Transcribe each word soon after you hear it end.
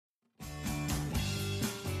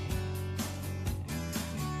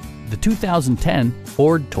the 2010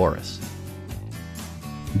 Ford Taurus.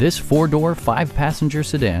 This four-door, five-passenger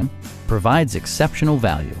sedan provides exceptional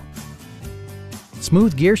value.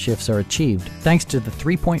 Smooth gear shifts are achieved thanks to the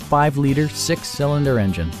 3.5-liter six-cylinder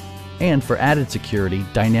engine. And for added security,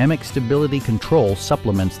 dynamic stability control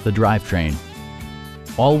supplements the drivetrain.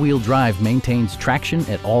 All-wheel drive maintains traction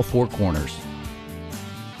at all four corners.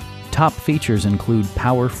 Top features include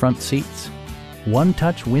power front seats,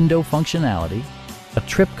 one-touch window functionality, a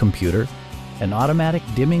trip computer, an automatic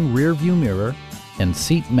dimming rear-view mirror, and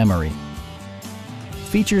seat memory.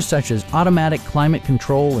 Features such as automatic climate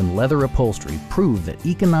control and leather upholstery prove that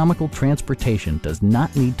economical transportation does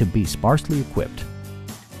not need to be sparsely equipped.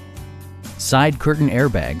 Side curtain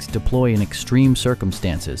airbags deploy in extreme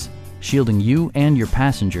circumstances, shielding you and your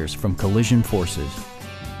passengers from collision forces.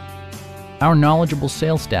 Our knowledgeable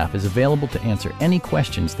sales staff is available to answer any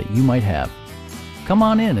questions that you might have. Come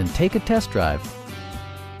on in and take a test drive.